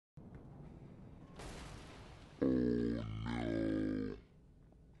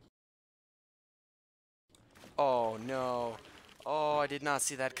no. Oh, I did not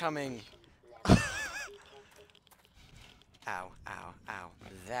see that coming. Ow, ow, ow.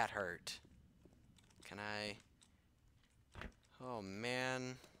 That hurt. Can I... Oh,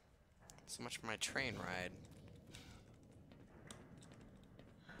 man. So much for my train ride.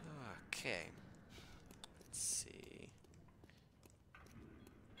 Okay. Let's see.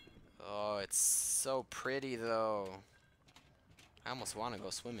 Oh, it's so pretty, though. I almost want to go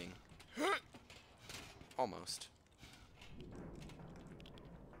swimming. Almost.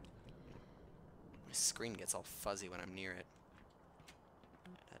 My screen gets all fuzzy when I'm near it.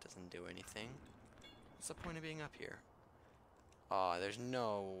 That doesn't do anything. What's the point of being up here? Oh, there's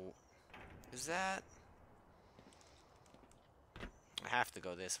no... Is that... I have to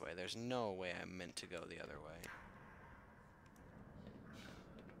go this way. There's no way I'm meant to go the other way.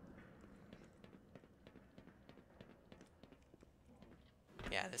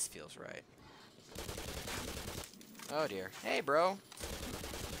 Yeah, this feels right. Oh dear. Hey, bro!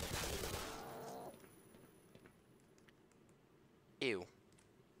 Ew.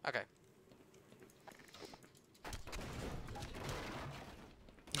 Okay.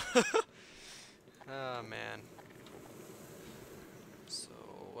 Oh, man. So,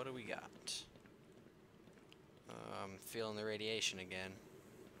 what do we got? I'm feeling the radiation again.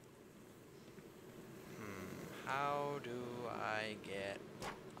 How do I get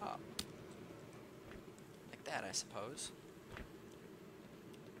up? Like that, I suppose.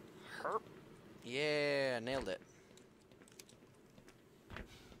 Herp. Yeah, nailed it.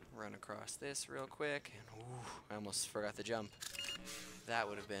 Run across this real quick. And, ooh, I almost forgot the jump. That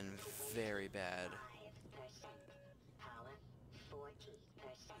would have been very bad.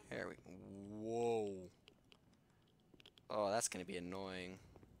 There we go. Whoa. Oh, that's going to be annoying.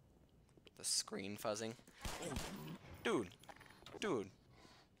 The screen fuzzing. Dude. Dude.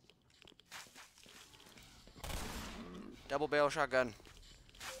 Double barrel shotgun.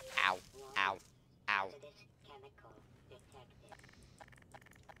 Ow. Ow. Ow. Okay.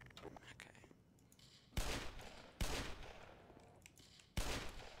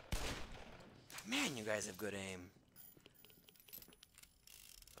 Man, you guys have good aim.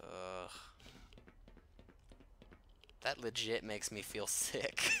 Ugh. That legit makes me feel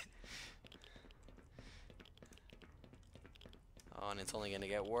sick. Oh, and it's only gonna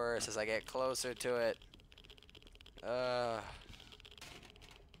get worse as I get closer to it. Man,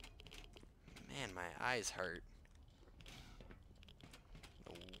 my eyes hurt.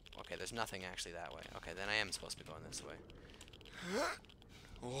 Oh, okay, there's nothing actually that way. Okay, then I am supposed to be going this way.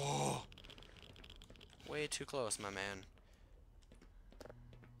 Oh, way too close, my man.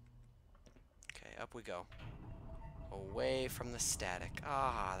 Okay, up we go. Away from the static.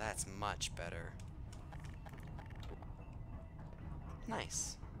 Ah, that's much better.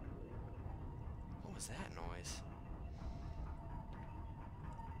 Nice. What was that noise?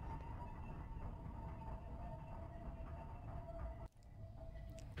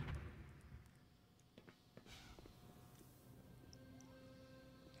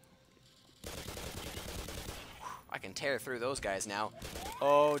 I can tear through those guys now.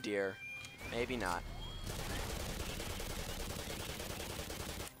 Oh dear. Maybe not.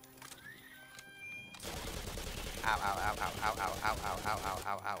 Ow, ow, ow, ow, ow, ow, ow, ow, ow, ow,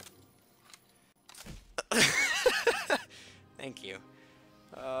 ow, ow. Thank you.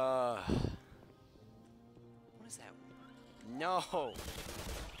 What is that? No!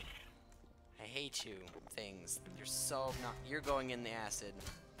 I hate you, things. You're so not... You're going in the acid.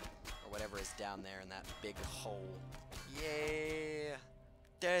 Or whatever is down there in that big hole. Yeah!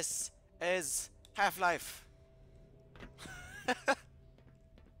 This is Half-Life! Okay,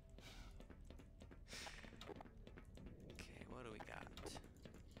 what do we got?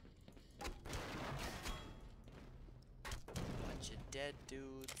 Bunch of dead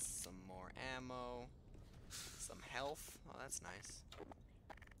dudes, some more ammo, some health. Oh, that's nice.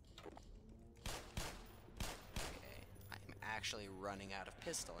 Okay, I'm actually running out of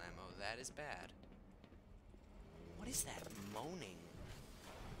pistol ammo. That is bad. What is that moaning?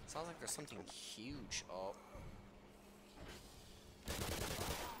 Sounds like there's something huge. Oh.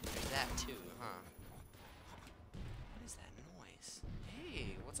 There's that too, huh? What is that noise?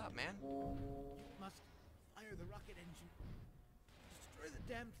 Hey, what's up, man? Must fire the rocket engine. Destroy the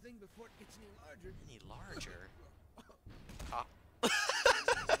damned thing before it gets any larger. Any larger? Oh.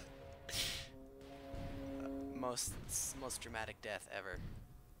 Most dramatic death ever.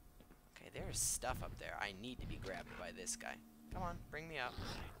 Okay, there's stuff up there. I need to be grabbed by this guy. Come on, bring me up.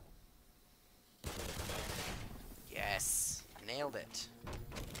 Yes, nailed it.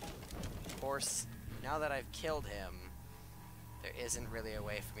 Of course, now that I've killed him, there isn't really a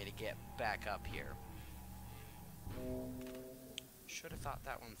way for me to get back up here. Should have thought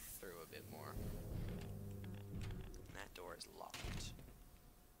that one through a bit more. And that door is locked.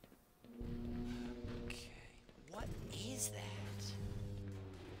 Okay. What is that?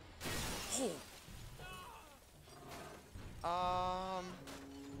 Oh!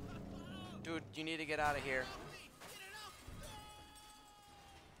 Dude, you need to get out of here.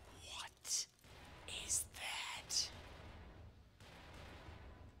 What is that?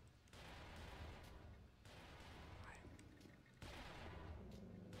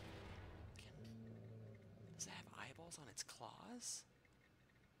 Does it have eyeballs on its claws?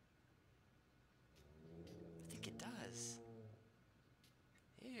 I think it does.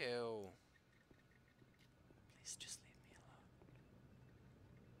 Ew. Please just leave me alone.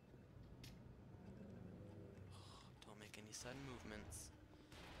 Don't make any sudden movements.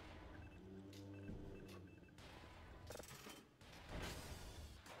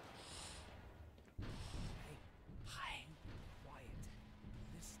 Hi. Quiet.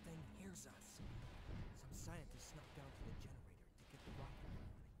 This thing hears us. Some scientists snuck down to the generator to get the rocket running.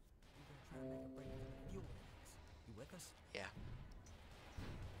 We're gonna try to make a break for the fuel tanks. You with us? Yeah.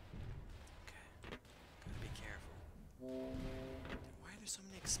 Okay. Gotta be careful. Why are there so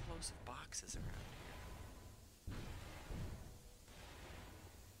many explosive boxes around here?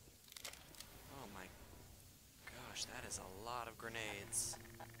 Oh my gosh, that is a lot of grenades.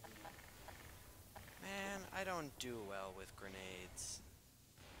 Man, I don't do well with grenades.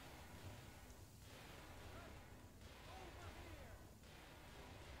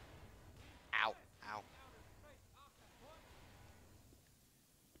 Ow, ow.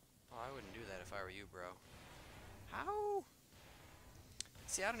 Oh, I wouldn't do that if I were you, bro. How?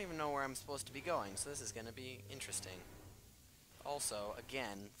 See, I don't even know where I'm supposed to be going, so this is gonna be interesting. Also,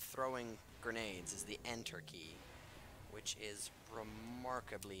 again, throwing grenades is the enter key, which is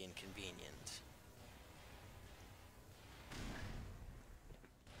remarkably inconvenient.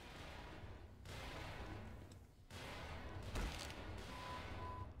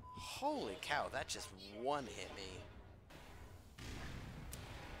 Holy cow, that just one hit me.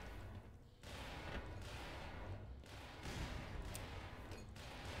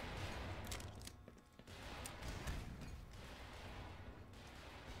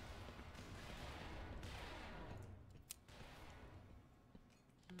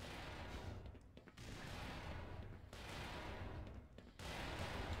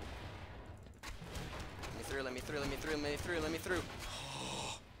 Let me through, let me through, let me through, let me through.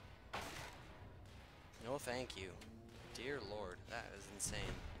 No, thank you. Dear Lord, that is insane.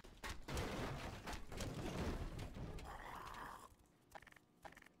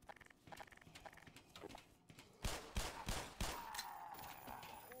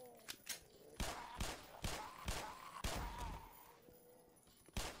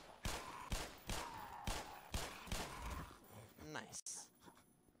 Nice.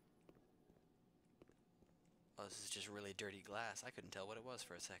 Oh, this is just really dirty glass. I couldn't tell what it was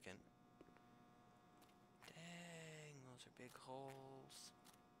for a second. Dang, those are big holes.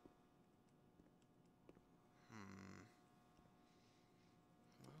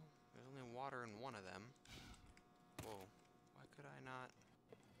 Well, there's only water in one of them. Whoa, why could I not?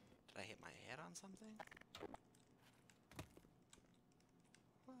 Did I hit my head on something?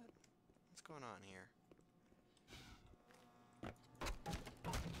 What? What's going on here?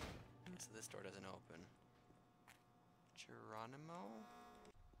 Okay, so this door doesn't open. Geronimo?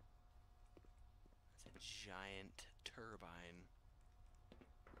 That's a giant turbine.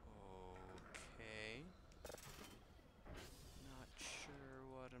 Okay. Not sure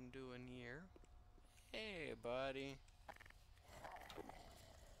what I'm doing here. Hey, buddy.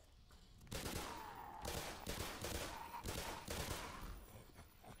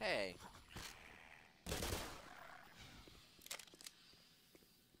 Hey.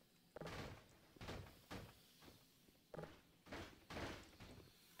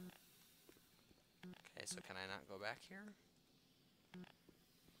 Okay, so can I not go back here?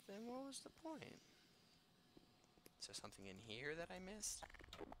 Then what was the point? Is there something in here that I missed?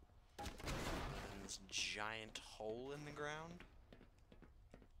 And this giant hole in the ground?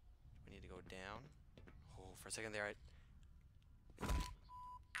 We need to go down. Oh, for a second there I...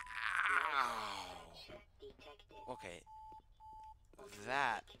 Ow! Okay.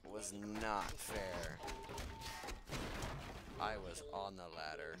 That was not fair. I was on the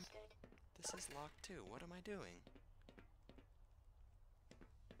ladder. This is locked too. What am I doing?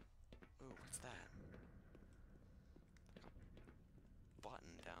 Ooh, what's that?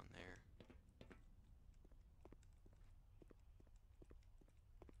 Button down there.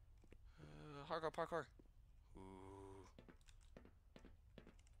 Parkour, parkour. Ooh.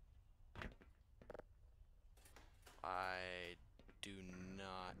 I do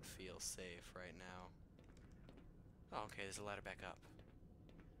not feel safe right now. Oh, okay, there's a ladder back up.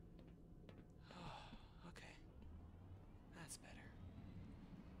 Oh, okay. That's better.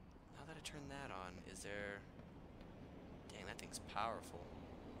 Now that I turn that on, is there... Dang, that thing's powerful.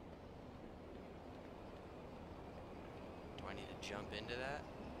 Do I need to jump into that?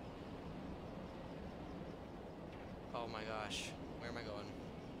 Oh my gosh, where am I going?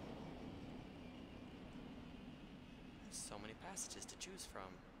 There's so many passages to choose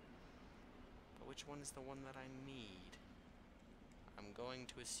from. But which one is the one that I need? I'm going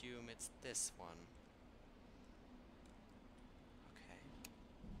to assume it's this one. Okay.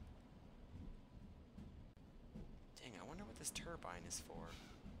 Dang, I wonder what this turbine is for.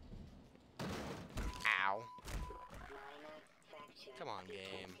 Ow. Come on,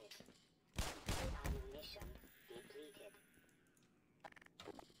 game. Ammunition depleted.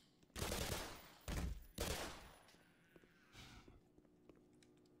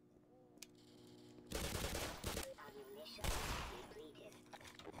 Ammunition depleted.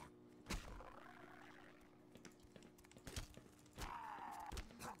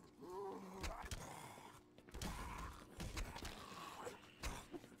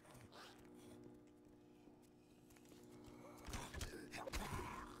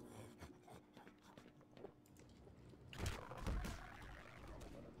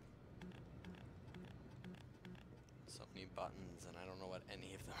 So many buttons, and I don't know what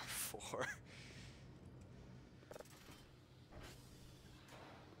any of them are for.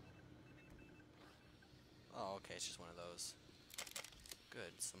 Oh, okay, it's just one of those.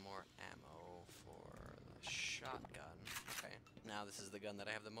 Good, some more ammo for the shotgun. Okay, now this is the gun that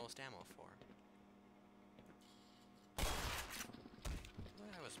I have the most ammo for.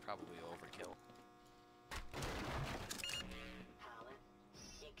 That was probably overkill. Power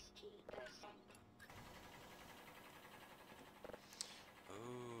 60%.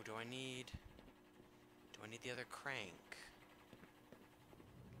 Ooh, do I need the other crank?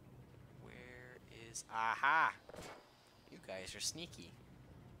 Where is... Aha! You guys are sneaky.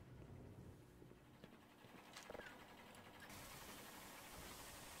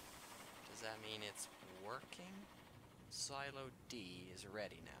 Does that mean it's working? Silo D is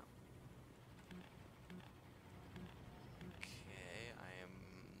ready now. Okay, I am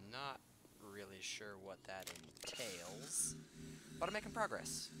not really sure what that entails, but I'm making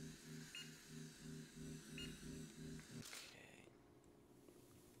progress. Okay.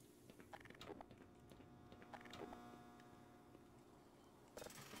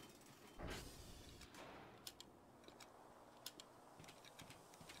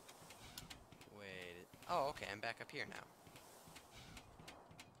 Wait. Oh, okay, I'm back up here now.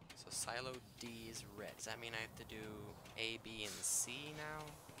 So Silo D is red. Does that mean I have to do A, B, and C now?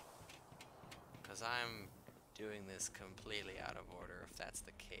 Because I'm doing this completely out of order if that's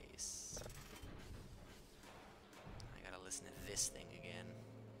the case. I gotta listen to this thing again.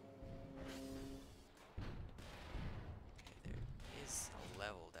 Okay, there is a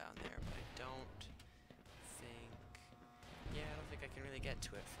level down there, but I don't think... Yeah, I don't think I can really get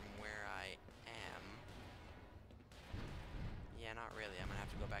to it from where I am. Yeah, not really. I'm gonna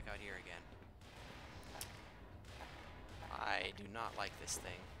have to go back out here again. I do not like this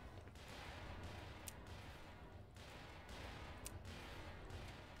thing.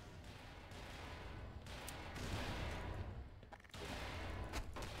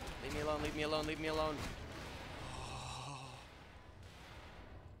 Leave me alone, leave me alone, leave me alone.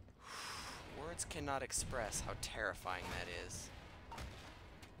 Words cannot express how terrifying that is.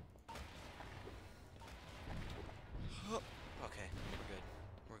 Okay, we're good.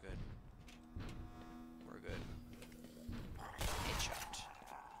 We're good. We're good. Headshot.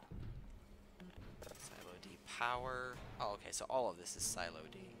 Silo D power. Oh, okay, so all of this is Silo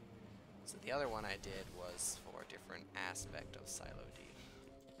D. So the other one I did was for a different aspect of Silo D.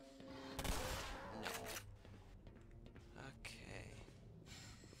 No. Okay.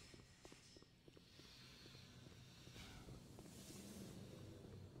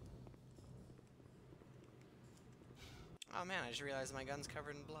 Oh man, I just realized my gun's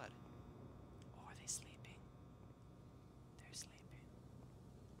covered in blood. Oh, are they sleeping? They're sleeping.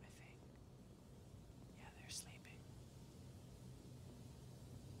 I think. Yeah, they're sleeping.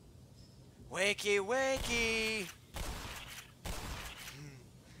 Wakey, wakey!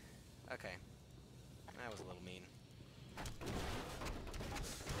 Okay. That was a little mean. 60%.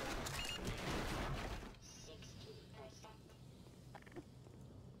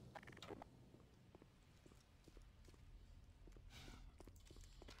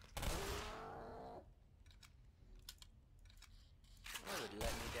 That would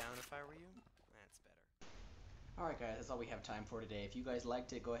let me down if I were you. That's better. Alright guys, that's all we have time for today. If you guys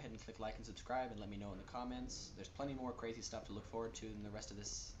liked it, go ahead and click like and subscribe and let me know in the comments. There's plenty more crazy stuff to look forward to in the rest of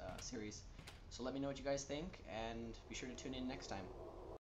this series. So let me know what you guys think, and be sure to tune in next time.